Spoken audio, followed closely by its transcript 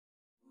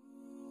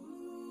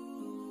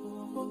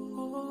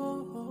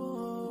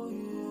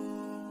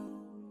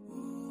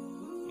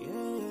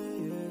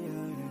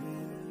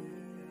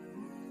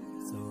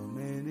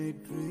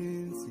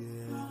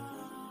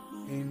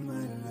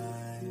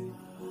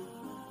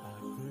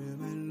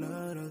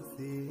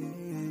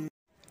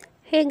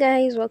Hey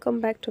guys, welcome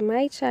back to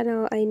my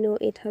channel. I know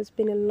it has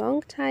been a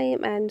long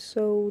time, and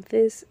so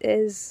this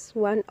is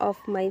one of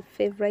my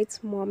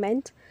favorites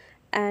moment,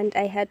 and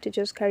I had to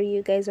just carry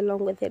you guys along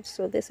with it.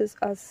 So this is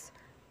us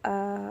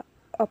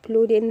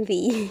uploading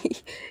the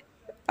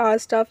our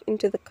stuff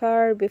into the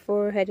car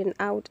before heading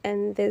out,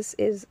 and this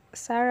is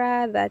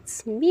Sarah,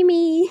 that's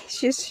Mimi,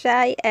 she's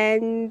shy,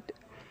 and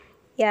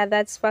yeah,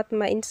 that's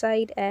Fatma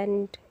inside,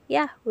 and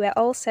yeah, we're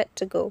all set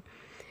to go.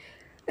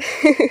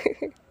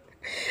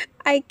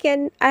 I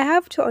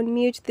have to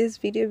unmute this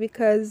video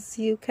because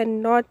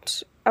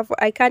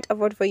I can't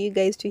afford for you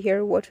guys to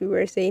hear what we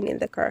were saying in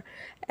the car.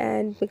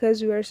 And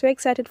because we were so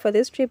excited for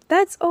this trip,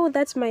 that's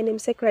my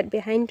namesake right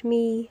behind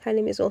me. Her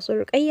name is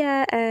also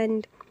Rukaya,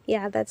 and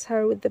yeah, that's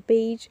her with the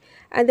beige.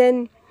 And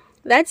then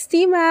that's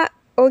Tima.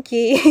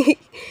 Okay.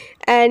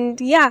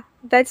 And yeah,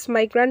 that's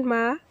my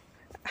grandma.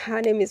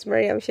 Her name is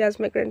Mariam. She has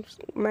my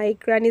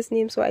granny's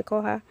name, so I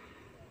call her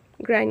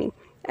Granny.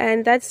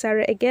 And that's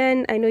Sarah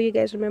again. I know you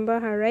guys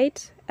remember her,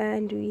 right?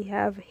 And we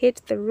have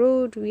hit the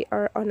road. We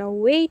are on our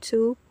way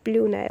to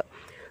Blue Nile.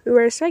 We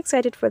were so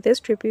excited for this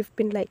trip. We've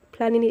been like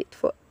planning it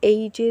for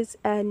ages,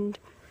 and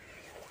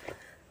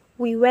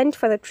we went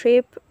for the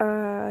trip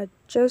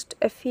just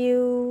I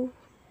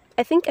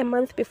think a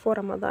month before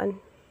Ramadan,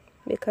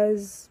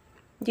 because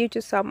due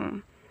to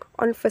some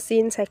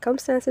unforeseen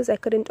circumstances I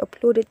couldn't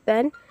upload it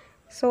then,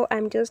 so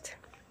I'm just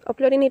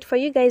uploading it for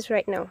you guys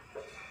right now.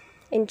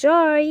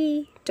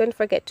 Enjoy! Don't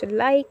forget to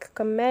like,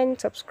 comment,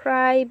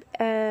 subscribe,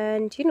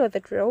 and you know the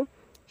drill,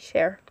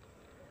 share.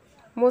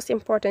 Most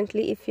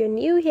importantly, if you're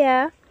new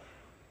here,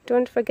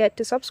 don't forget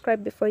to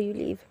subscribe before you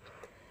leave.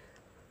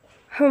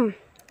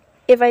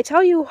 If I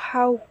tell you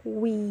how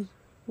we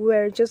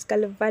were just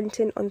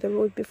gallivanting on the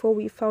road before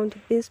we found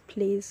this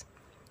place,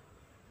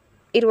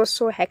 it was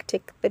so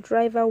hectic. The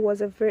driver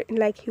was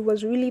he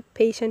was really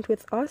patient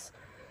with us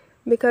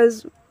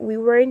because we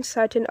weren't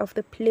certain of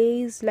the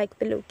place, like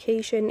the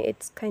location.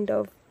 It's kind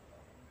of,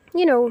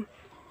 you know,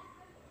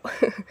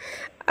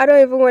 I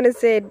don't even want to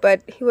say it,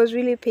 but he was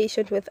really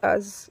patient with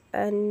us,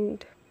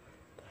 and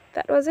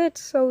that was it.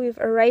 So we've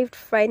arrived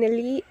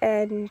finally,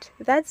 and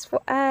that's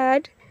for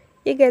Ad.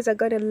 You guys are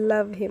gonna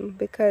love him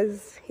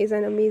because he's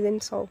an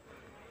amazing soul.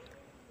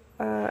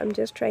 I'm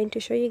just trying to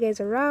show you guys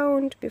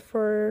around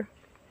before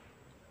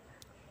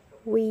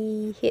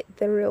we hit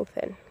the real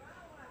thing.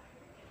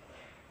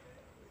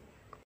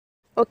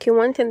 Okay,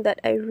 one thing that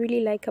I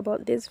really like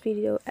about this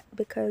video,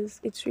 because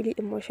it's really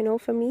emotional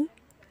for me,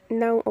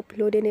 now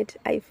uploading it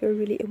I feel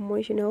really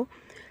emotional.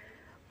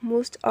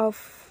 Most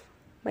of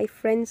my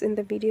friends in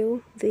the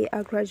video, they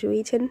are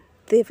graduating.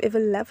 They've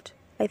even left.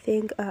 I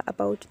think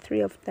about 3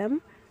 of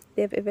them,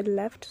 they've even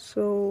left.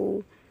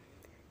 So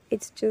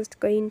it's just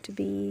going to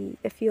be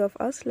a few of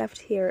us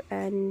left here,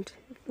 and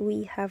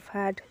we have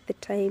had the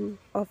time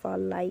of our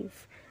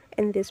life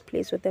in this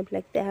place with them.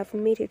 Like, they have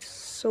made it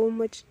so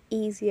much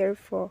easier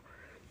for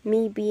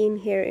me being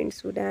here in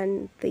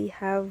Sudan. They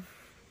have,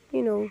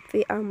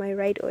 they are my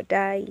ride or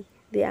die.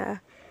 They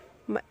are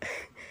my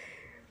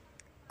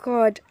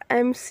God,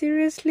 I'm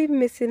seriously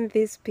missing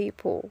these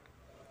people.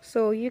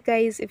 So you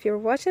guys, if you're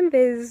watching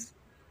this,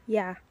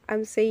 yeah,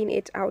 I'm saying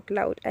it out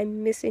loud.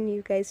 I'm missing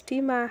you guys.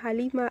 Tima,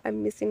 Halima,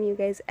 I'm missing you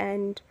guys.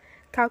 And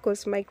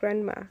Kakos, my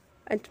grandma.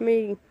 And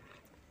Mary,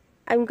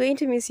 I'm going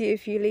to miss you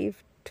if you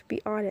leave, to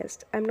be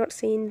honest. I'm not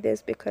saying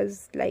this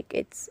because like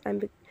it's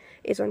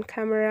on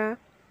camera.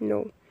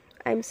 No.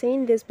 I'm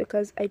saying this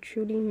because I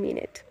truly mean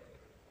it.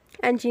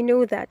 And you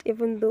know that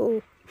even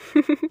though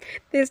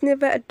there's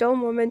never a dull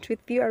moment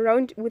with me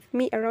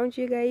around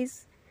you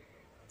guys.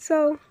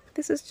 So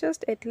this is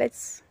just it.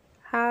 Let's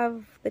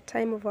have the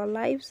time of our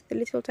lives. The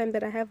little time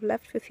that I have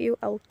left with you,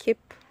 I'll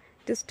keep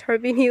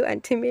disturbing you,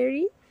 Auntie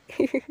Mary.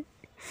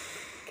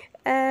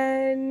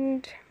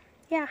 And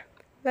yeah,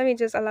 let me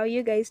just allow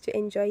you guys to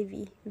enjoy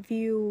the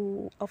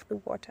view of the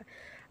water.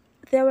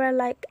 There were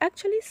like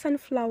actually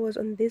sunflowers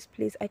on this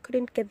place. I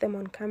couldn't get them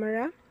on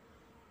camera,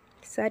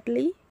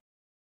 sadly.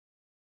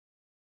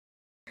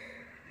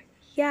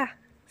 Yeah,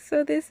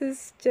 so this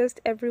is just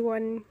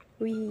everyone.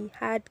 We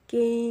had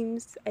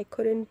games. I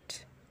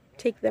couldn't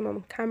take them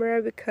on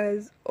camera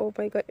because, oh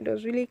my god, it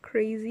was really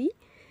crazy,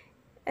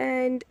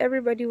 and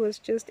everybody was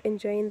just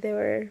enjoying. There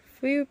were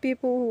few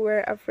people who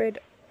were afraid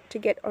to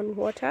get on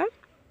water,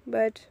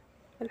 but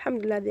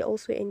alhamdulillah, they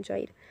also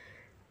enjoyed.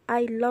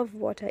 I love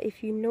water.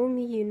 If you know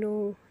me, you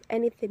know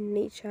anything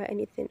nature,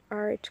 anything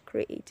art,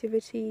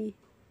 creativity,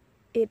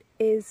 it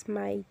is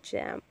my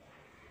jam.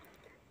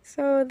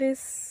 So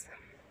this,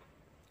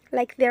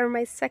 like, they're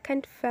my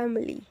second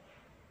family.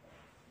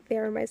 They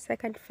are my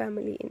second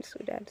family in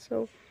Sudan.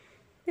 So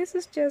this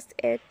is just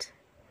it.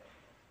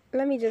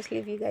 Let me just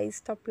leave you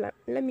guys.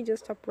 Let me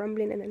just stop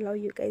rambling and allow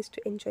you guys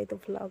to enjoy the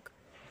vlog.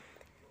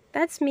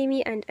 That's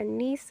Mimi and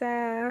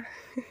Anissa.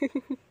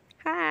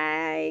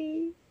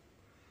 Hi.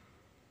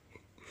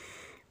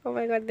 Oh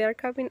my god, they're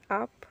coming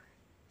up.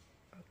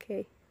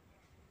 Okay.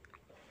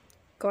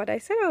 God, I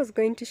said I was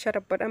going to shut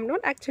up, but I'm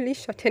not actually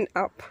shutting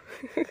up.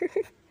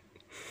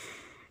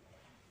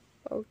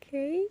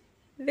 Okay.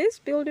 This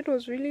building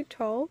was really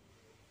tall.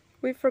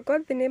 We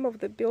forgot the name of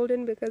the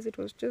building because it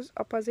was just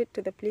opposite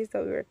to the place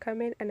that we were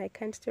coming, and I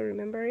can't still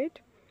remember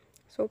it.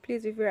 So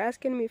please, if you're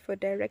asking me for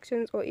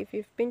directions or if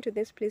you've been to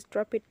this place,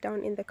 drop it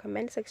down in the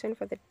comment section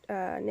for the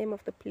name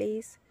of the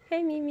place.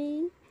 Hey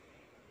Mimi.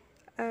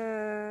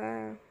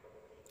 Yeah,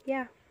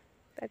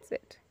 that's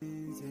it.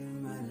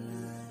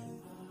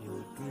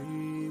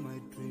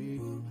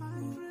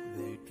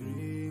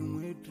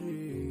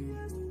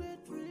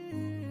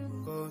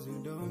 Cause we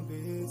don't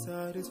be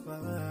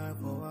satisfied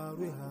for what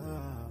we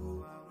have.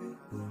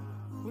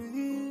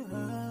 We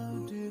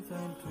have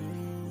different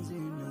dreams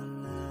in our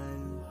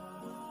life.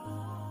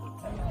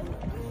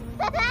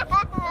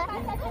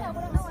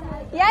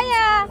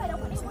 Yaya!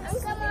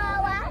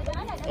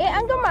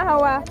 An gama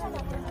hawa.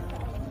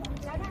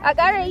 A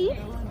ƙara yi?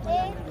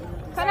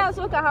 Kana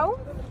so ka hau?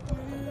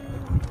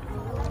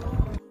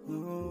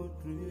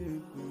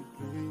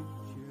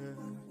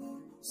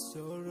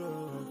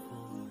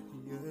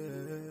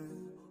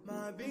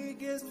 My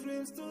biggest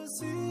dreams to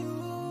see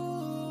you.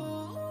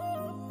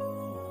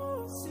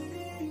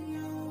 Seeing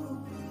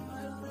you be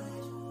my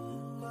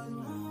friend. Cause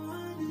no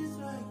one is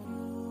like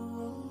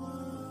you.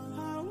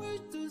 I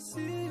wish to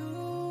see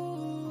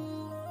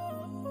you.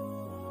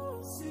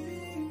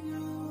 Seeing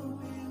you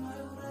be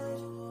my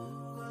friend.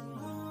 Cause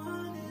no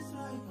one is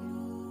like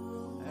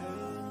you.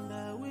 And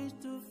I wish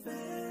to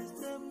face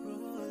the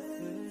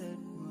prophet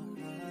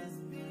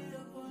Muhammad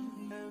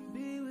and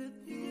be with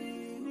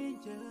him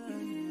in Jannah.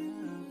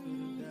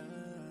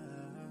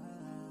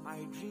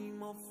 I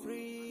dream of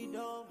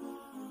freedom,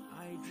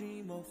 I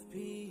dream of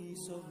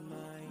peace of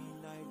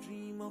mind, I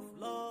dream of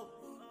love,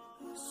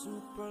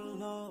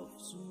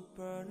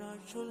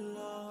 supernatural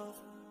love,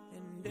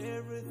 and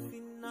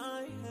everything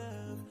I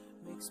have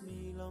makes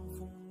me long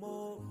for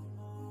more,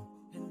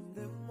 and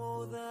the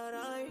more that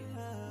I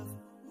have,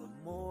 the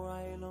more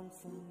I long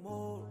for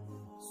more.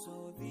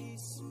 So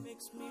this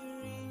makes me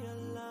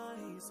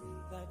realize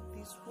that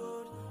this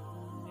world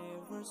will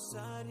never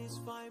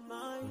satisfy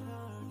my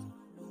heart,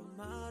 no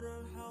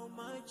matter how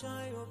much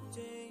I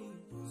obtain.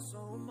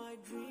 So my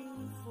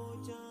dream for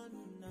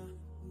Jannah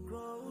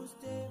grows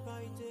day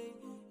by day,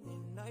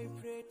 and I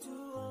pray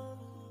to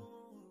Allah